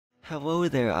Hello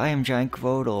there, I am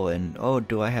GiantGrotle, and oh,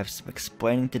 do I have some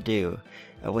explaining to do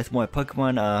with more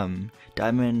Pokemon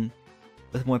Diamond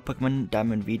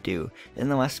Redo. In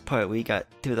the last part, we got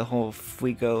through the whole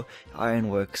Fuego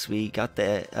Ironworks. We got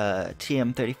the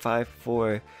TM35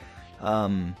 for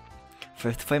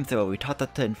Flamethrower. We taught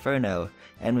that to Inferno,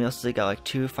 and we also got like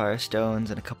 2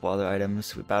 Firestones and a couple other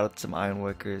items. We battled some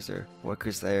Ironworkers or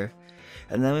workers there,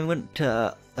 and then we went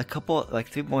to a couple, like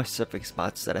 3 more surfing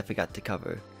spots that I forgot to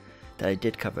cover. That I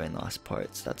did cover in the last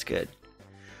part, so that's good.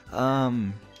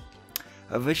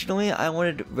 Originally I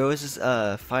wanted Rose's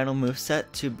final moveset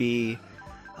to be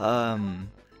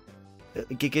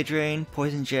Giga Drain,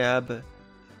 Poison Jab,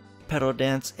 Petal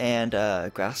Dance, and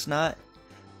Grass Knot.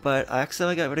 But I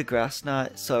accidentally got rid of Grass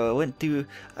Knot, so I went through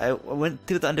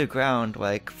the underground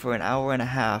like for an hour and a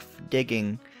half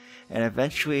digging. And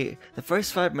eventually, the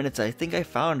first 5 minutes, I think I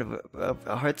found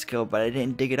a heart skill, but I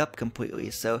didn't dig it up completely,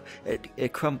 so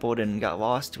it crumbled and got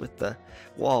lost with the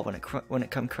wall when it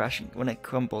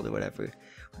crumbled or whatever,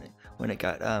 when it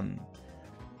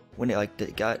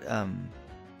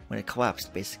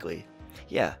collapsed basically.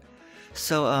 Yeah.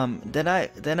 So then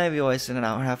I realized an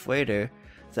hour and a half later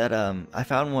that I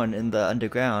found one in the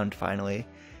underground finally,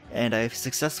 and I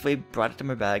successfully brought it to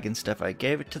my bag and stuff. I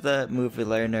gave it to the move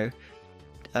learner.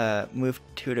 Move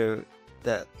tutor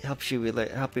that helps you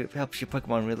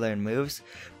Pokemon relearn moves,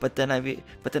 but then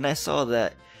I saw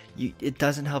that it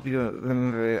doesn't help you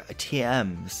remember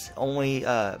TMs. Only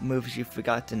moves you've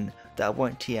forgotten that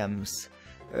weren't TMs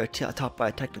or taught by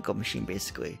a technical machine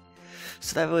basically.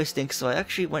 So that really stinks. So I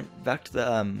actually went back to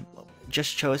the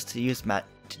just chose to use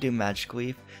do Magic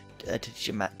Leaf to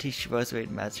teach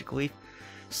Roserade Magic Leaf.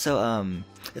 So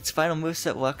its final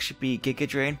moveset will actually be Giga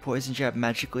Drain, Poison Jab,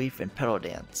 Magic Leaf, and Petal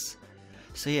Dance.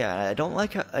 So yeah, I don't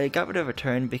like how I got rid of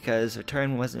Return because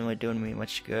Return wasn't really doing me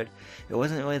much good. It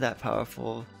wasn't really that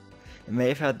powerful. It may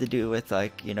have had to do with,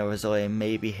 like, you know, Rosalia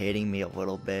maybe hating me a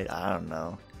little bit. I don't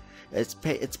know.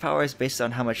 Its power is based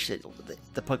on how much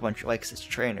the Pokemon likes its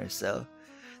trainer, so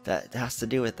that has to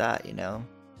do with that, you know.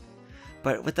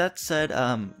 But with that said,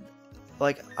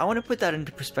 like, I want to put that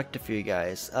into perspective for you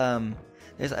guys. I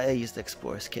used the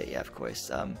Explorer's Kit, yeah, of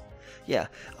course. Yeah,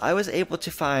 I was able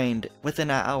to find, within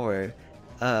an hour,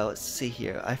 let's see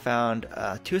here, I found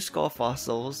 2 Skull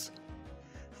Fossils,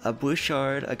 a Blue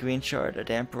Shard, a Green Shard, a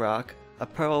Damp Rock, a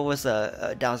Pearl was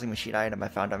a Dowsing Machine item I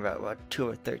found on Route 2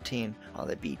 or 13 on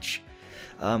the beach,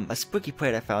 a Spooky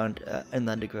Plate I found in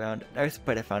the underground, an Earth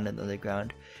Plate I found in the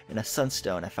underground, and a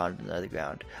Sunstone I found in the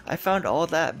underground. I found all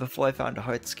that before I found a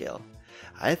Heart Scale.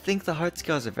 I think the heart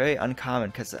scales are very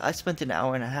uncommon because I spent an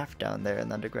hour and a half down there in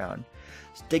the underground,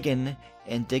 digging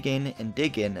and digging and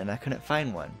digging, and I couldn't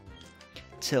find one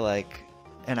till like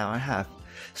an hour and a half.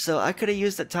 So I could have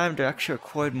used that time to actually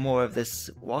record more of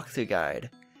this walkthrough guide,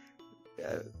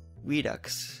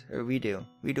 Redux or Redo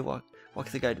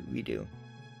walkthrough guide Redo.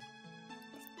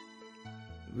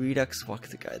 Redux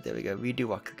walkthrough guide. There we go. Redo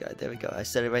walkthrough guide. There we go. I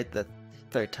said it right the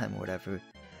 3rd time or whatever.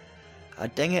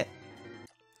 Dang it.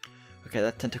 Okay,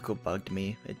 that tentacle bugged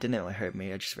me. It didn't really hurt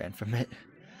me, I just ran from it.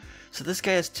 So this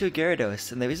guy has 2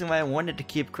 Gyarados, and the reason why I wanted to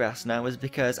keep Grass Knot was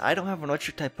because I don't have an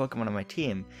Electric-type Pokemon on my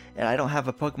team, and I don't have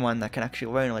a Pokemon that can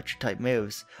actually learn Electric-type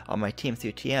moves on my team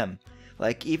through TM.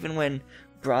 Like, even when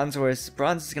Bronze is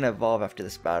gonna evolve after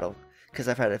this battle, because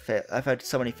I've had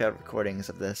so many failed recordings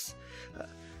of this,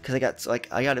 because I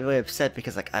got really upset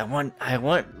because like I want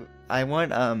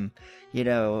you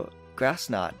know, Grass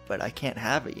Knot, but I can't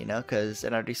have it, you know, because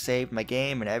it already saved my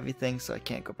game and everything, so I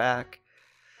can't go back.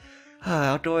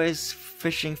 Outdoors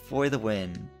fishing for the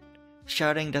win.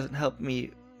 Shouting doesn't help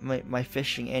me my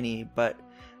fishing any, but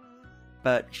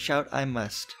shout I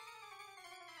must.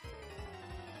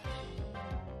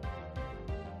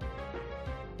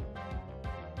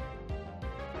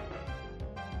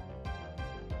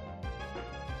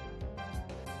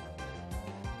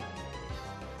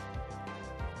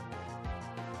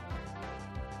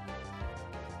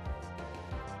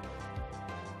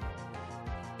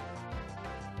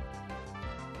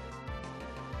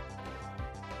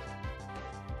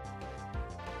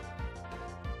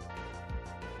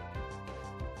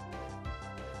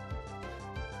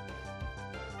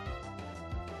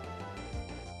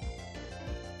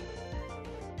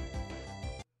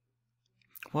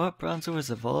 What? Bronzor was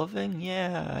evolving?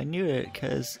 Yeah, I knew it,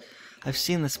 because I've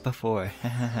seen this before.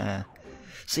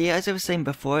 So yeah, as I was saying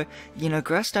before, you know,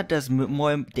 Grass Knot does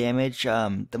more damage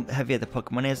the heavier the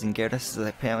Pokemon is, and Gyarados is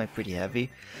apparently pretty heavy.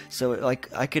 So, like,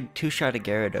 I could 2-shot a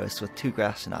Gyarados with 2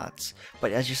 Grass Knots.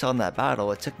 But as you saw in that battle,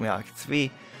 it took me like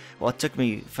 3... Well, it took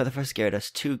me, for the first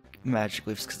Gyarados, 2 Magic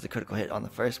Leafs because the critical hit on the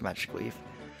first Magic Leaf.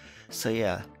 So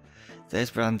yeah. There's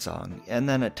Bronzong. And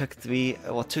then it took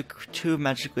took 2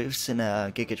 Magic Leafs and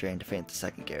a Giga Drain to faint the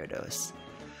second Gyarados.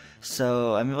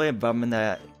 So I'm really bummed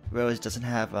that Rose doesn't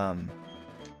have,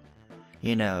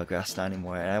 you know, Grass Knot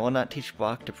anymore. And I will not teach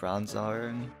Block to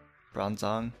Bronzong.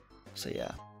 So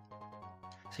yeah.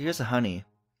 So here's a Honey.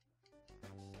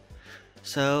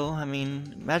 So, I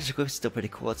mean, Magic Whip is still pretty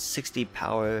cool. It's 60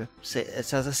 power. It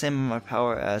has the same amount of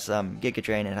power as Giga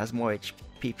Drain. It has more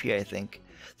HP, I think,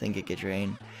 than Giga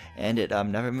Drain. And it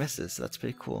never misses, so that's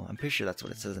pretty cool. I'm pretty sure that's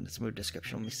what it says in its move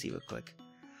description. Let me see real quick.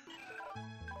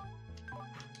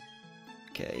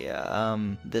 Okay,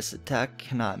 yeah, this attack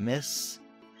cannot miss.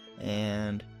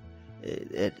 And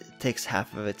it takes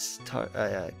half of its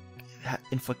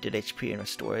inflicted HP and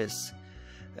restores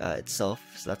itself,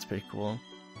 so that's pretty cool.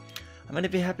 I'm gonna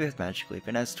be happy with Magic Leap,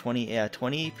 and has 20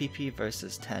 PP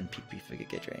versus 10 PP for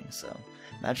Giga Drain, so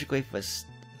Magic Leap was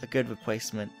a good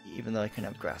replacement, even though I couldn't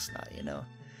have Grass Knot, you know.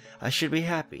 I should be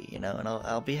happy, you know, and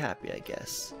I'll be happy, I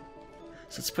guess.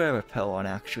 So let's put a Repel on,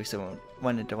 actually, so I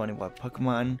went into only one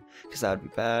Pokemon, because that would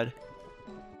be bad.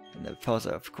 And the Repels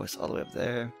are, of course, all the way up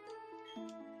there.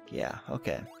 Yeah,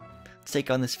 okay. Let's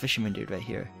take on this Fisherman dude right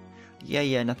here.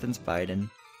 Yeah, nothing's biting.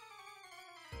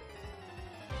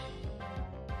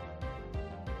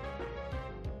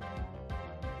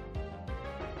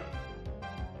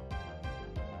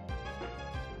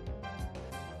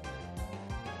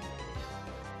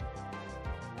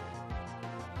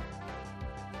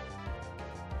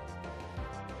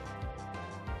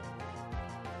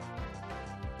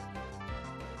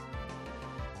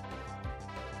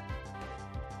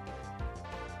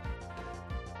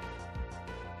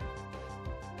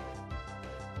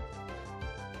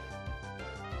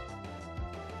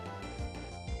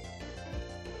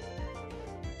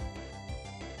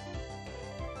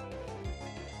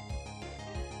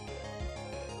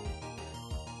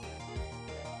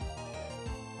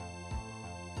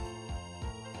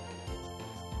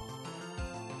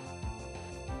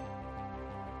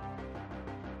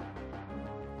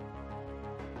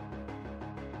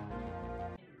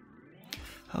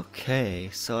 Okay,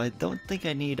 so I don't think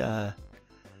I need a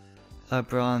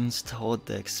bronze to hold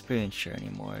the experience share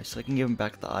anymore, so I can give him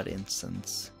back the odd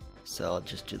instance. So I'll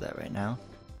just do that right now.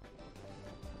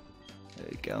 There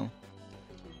we go.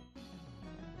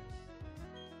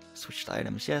 Switch to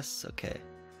items, yes, okay.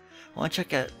 I want to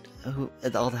check out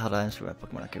all the held items for my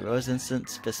Pokemon. Okay, Rose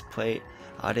Instance, Fist Plate,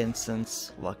 Odd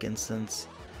Instance, Luck Instance,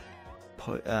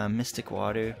 Mystic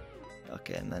Water,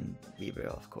 okay, and then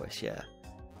Vibro, of course, yeah.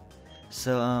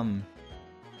 So,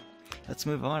 let's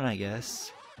move on, I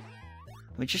guess.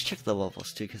 Let me just check the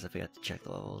levels too, because I forgot to check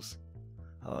the levels.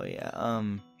 Oh yeah,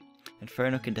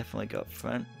 Inferno can definitely go up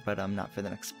front, but not for the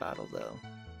next battle though.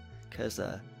 Because,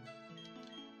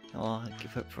 well, I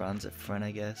could put Bronze up front,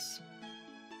 I guess.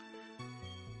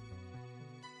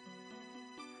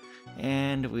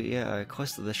 And we are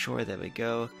close to the shore, there we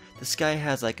go. This guy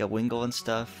has like a Wingull and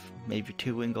stuff, maybe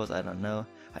 2 Wingulls, I don't know.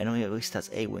 I know he at least has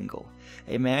a Wingull.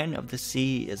 A man of the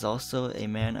sea is also a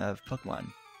man of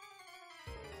Pokemon.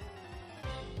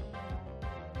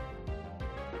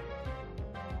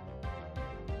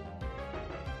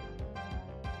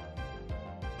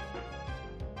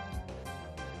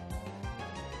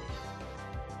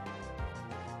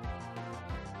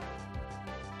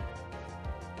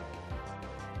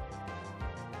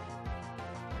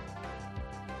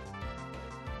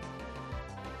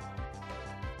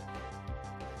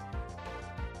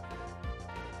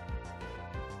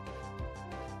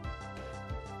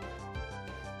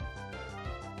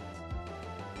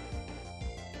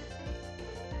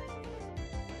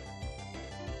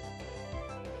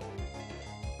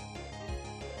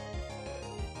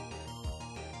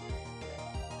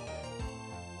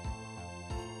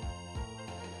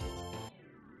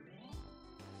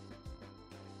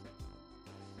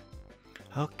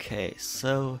 Okay,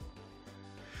 so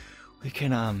we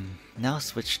can now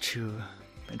switch to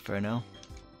Inferno.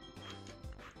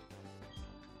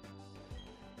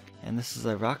 And this is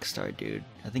a Rockstar dude.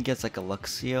 I think it's like a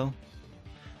Luxio.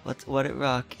 What it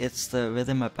rock? It's the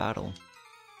Rhythm of Battle.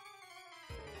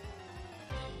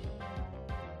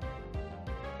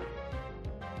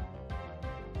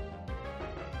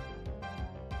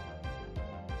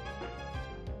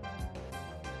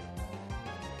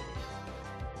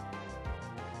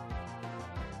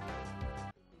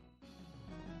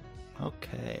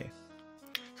 Okay,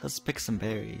 so let's pick some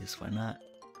berries, why not?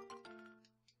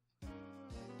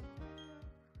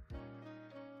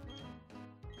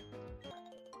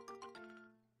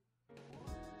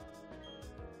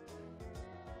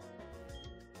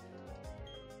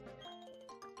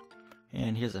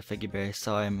 And here's a figure berry,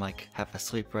 so I'm like half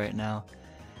asleep right now.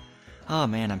 Oh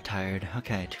man, I'm tired.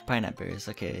 Okay, 2 pineapple berries.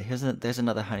 Okay, there's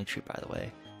another honey tree, by the way.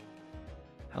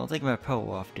 I don't think my pro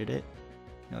off, did it?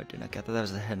 No, it didn't. Okay, I thought that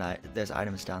was a hidden there's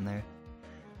items down there.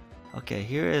 Okay,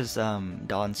 here is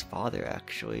Dawn's father,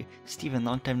 actually. Steven,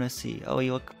 long time no see. Oh,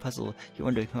 you look puzzled. You're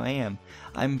wondering who I am.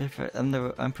 I'm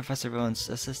Professor Rowan's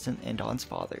assistant and Dawn's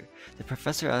father. The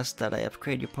professor asked that I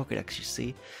upgrade your Pokedex, you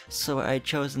see. So I had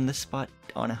chosen this spot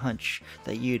on a hunch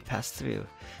that you'd pass through.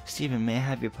 Steven, may I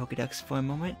have your Pokedex for a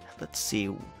moment? Let's see.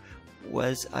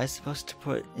 Was I supposed to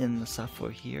put in the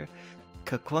software here?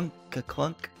 Ka-clunk,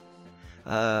 ka-clunk.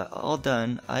 All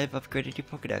done. I've upgraded your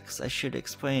Pokedex. I should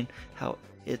explain how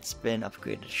it's been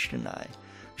upgraded, shouldn't I?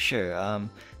 Sure,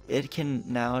 it can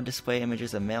now display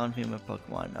images of male and female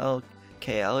Pokemon.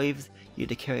 Okay, I'll leave you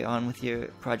to carry on with your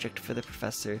project for the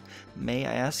professor. May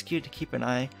I ask you to keep an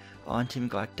eye on Team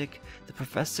Galactic? The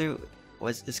professor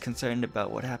is concerned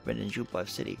about what happened in GiantGrotle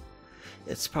City.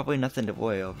 It's probably nothing to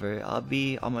worry over. I'll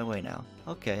be on my way now.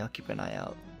 Okay, I'll keep an eye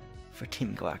out for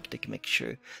Team Galactic, make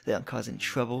sure they don't cause any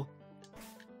trouble.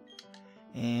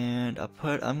 And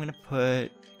I'm gonna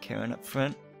put Karen up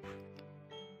front.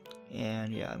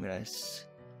 And yeah, this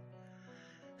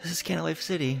is Canalave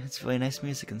City. It's really nice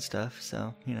music and stuff,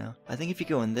 so, you know. I think if you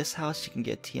go in this house, you can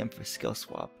get TM for skill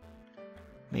swap.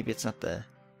 Maybe it's not the...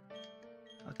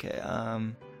 Okay,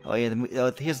 oh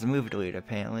yeah, here's the move deleter,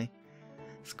 apparently.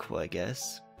 It's cool, I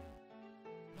guess.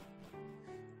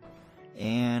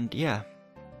 And, yeah.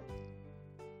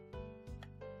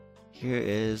 Here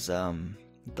is,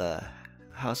 the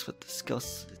house with the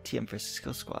skills, TM for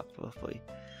skill swap, hopefully.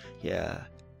 Yeah.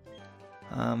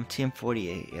 TM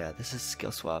 48, yeah, this is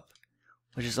skill swap.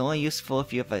 Which is only useful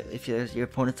if you have your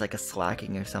opponent's like a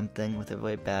slacking or something with a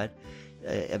really bad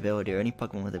ability, or any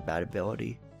Pokemon with a bad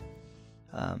ability.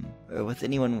 Or with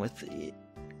anyone with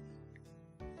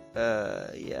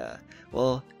yeah.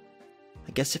 Well,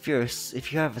 I guess if you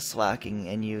have a slacking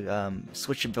and you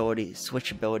switch abilities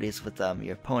with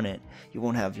your opponent, you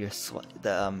won't have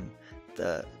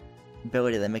the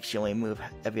ability that makes you only move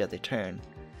every other turn.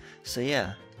 So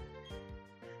yeah,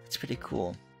 it's pretty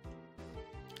cool.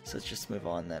 So let's just move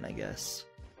on then, I guess.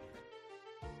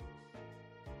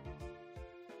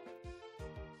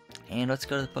 And let's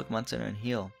go to the Pokemon Center and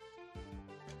heal.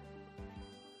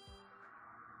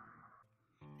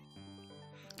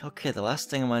 Okay, the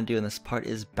last thing I want to do in this part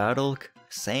is battle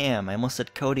Sam. I almost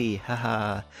said Cody.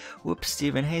 Haha. Whoops,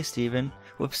 Steven. Hey, Steven.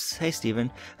 Whoops. Hey, Steven.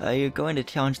 You're going to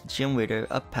challenge the gym leader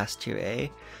up past here, eh?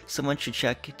 Someone should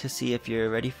check to see if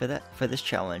you're ready for this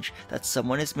challenge. That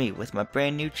someone is me with my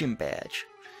brand new gym badge.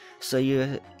 So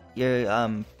you're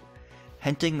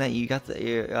hinting that you got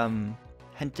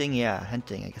hinting,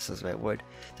 I guess that's the right word,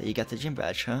 that you got the gym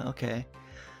badge, huh? Okay.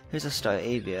 Here's a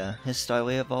Staravia. His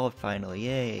Starly evolved finally,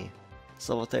 yay. It's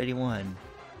level 31.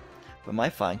 But my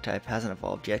flying type hasn't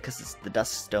evolved yet because the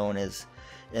Dust Stone is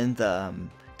in the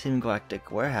Team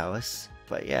Galactic warehouse.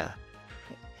 But yeah.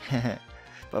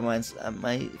 But my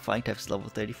flying type is level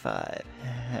 35.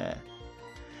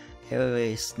 Air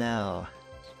Race now.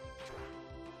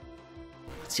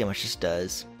 Let's see how much this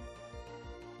does.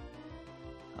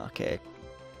 Okay.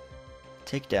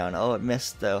 Takedown. Oh, it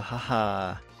missed though.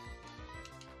 Haha.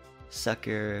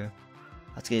 Sucker.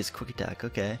 Let's get his quick attack.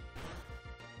 Okay.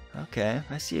 Okay.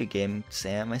 I see you, game,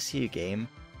 Sam. I see you, game.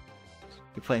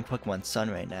 You're playing Pokemon Sun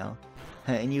right now.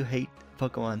 And you hate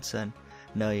Pokemon Sun.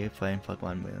 No, you're playing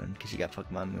Pokemon Moon because you got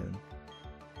Pokemon Moon.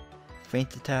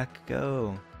 Faint attack.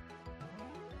 Go.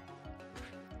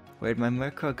 Where'd my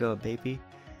Murkrow go, baby?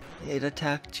 It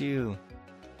attacked you.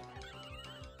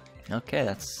 Okay,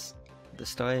 that's the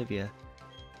Staravia.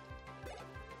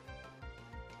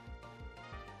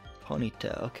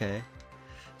 Ponyta, okay.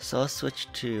 So I'll switch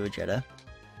to Jetta.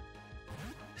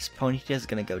 This Ponyta is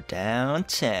gonna go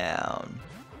downtown.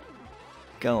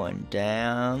 Going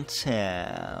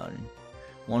downtown.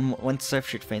 One surf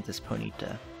should faint this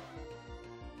Ponyta.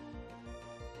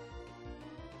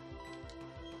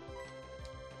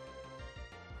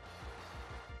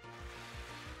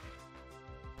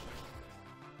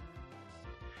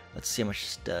 Let's see how much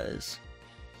this does.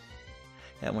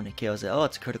 Yeah, when it kills it. Oh,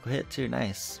 it's a critical hit too.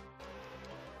 Nice.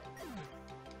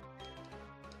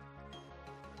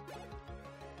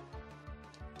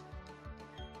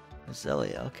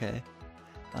 Roselia, okay.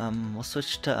 We'll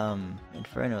switch to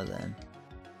Inferno then.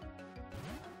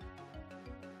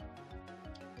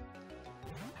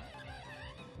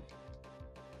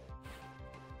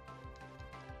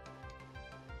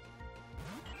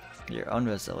 You're on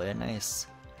Roselia, nice.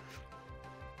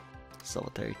 It's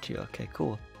level 32, okay,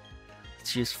 cool.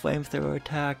 Let's use Flamethrower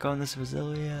attack on this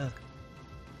Roselia.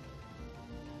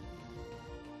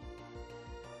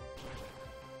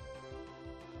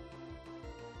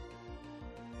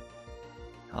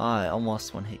 Ah, I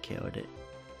almost one hit KO'd it.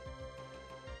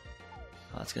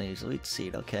 Oh, it's gonna use Elite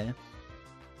Seed, okay.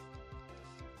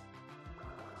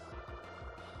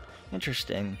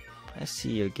 Interesting. I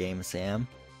see your game, Sam.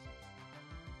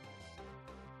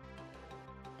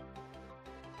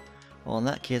 Well, in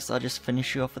that case, I'll just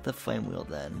finish you off with the Flame Wheel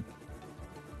then.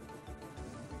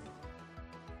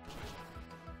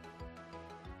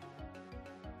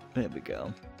 There we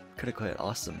go. Critical hit,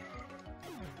 awesome.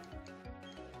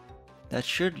 That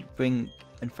should bring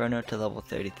Inferno to level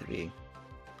 33.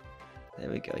 There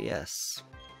we go, yes.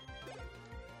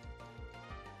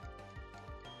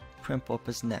 Primp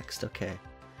is next, okay.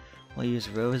 We'll use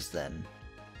Rose then.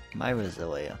 My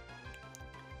Roselia.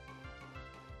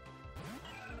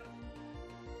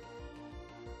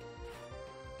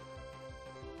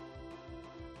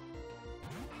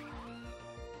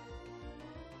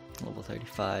 Level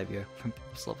 35, your Primp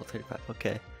is level 35,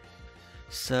 okay.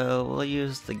 So we'll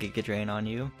use the Giga Drain on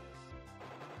you.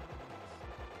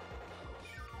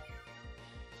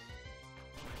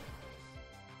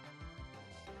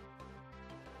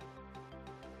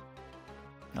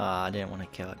 Ah, I didn't want to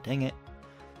kill it. Dang it.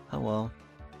 Oh well.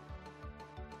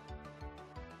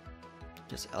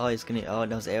 Just he's gonna. Oh, it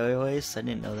knows aerial ace. I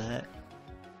didn't know that.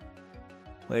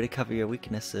 Way to cover your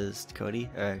weaknesses, Cody.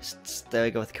 Or there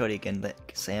we go with Cody again.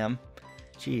 Sam.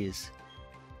 Jeez.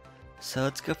 So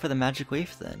let's go for the magic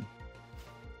wave then.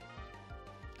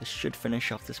 This should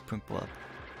finish off this Primp up.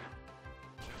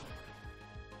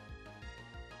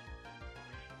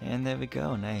 And there we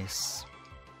go. Nice.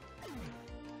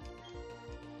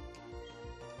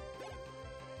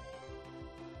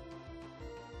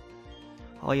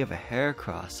 Oh, you have a hair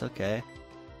cross, okay.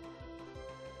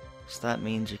 So that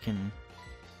means you can...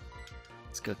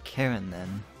 Let's go Karen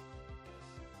then.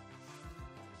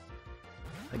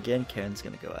 Again, Karen's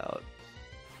gonna go out.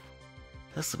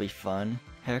 This'll be fun.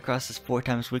 Heracross is 4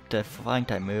 times weak to flying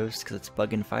type moves because it's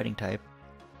bug and fighting type.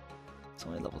 It's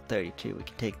only level 32. We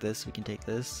can take this, we can take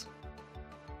this.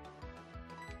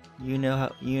 You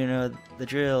know the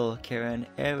drill, Karen.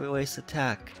 Aerial ace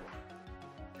attack.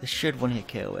 This should one-hit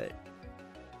KO it.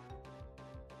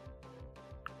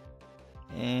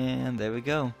 And there we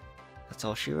go. That's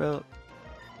all she wrote.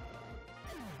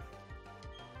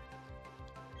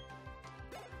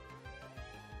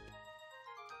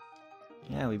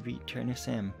 Yeah, we beat Trainer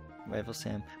Sam, Rival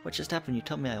Sam. What just happened? You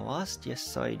told me I lost? Yes,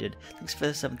 sorry you did. Thanks for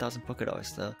the 7,000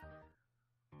 Pokédollars though.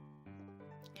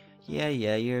 Yeah,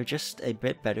 you're just a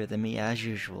bit better than me as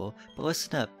usual. But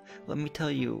listen up, let me tell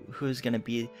you who's gonna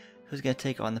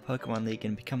take on the Pokemon League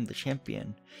and become the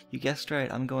champion. You guessed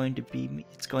right, it's going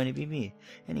to be me.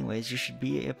 Anyways, you should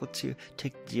be able to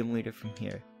take the gym leader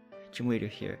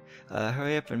here.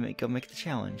 Hurry up and go make the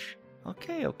challenge.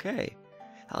 Okay.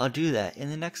 I'll do that in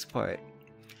the next part.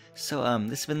 So,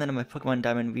 this has been the end of my Pokemon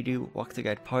Diamond redo walkthrough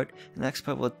guide part. The next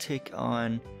part we'll take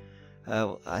on,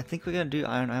 I think we're gonna do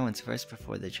Iron Islands first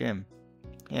before the gym.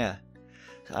 Yeah.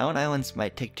 So Iron Islands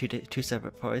might take two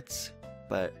separate parts,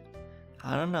 but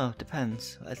I don't know,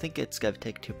 depends. I think it's gonna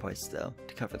take 2 parts though,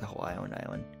 to cover the whole Iron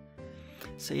Island.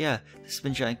 So yeah, this has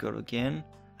been GiantGrotle again.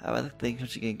 I would like to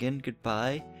thank you again,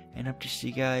 goodbye, and hope to see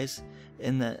you guys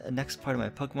in the next part of my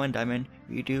Pokemon Diamond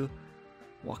redo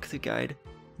walkthrough guide.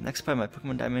 Next part of my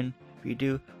Pokemon Diamond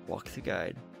redo walkthrough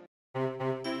guide.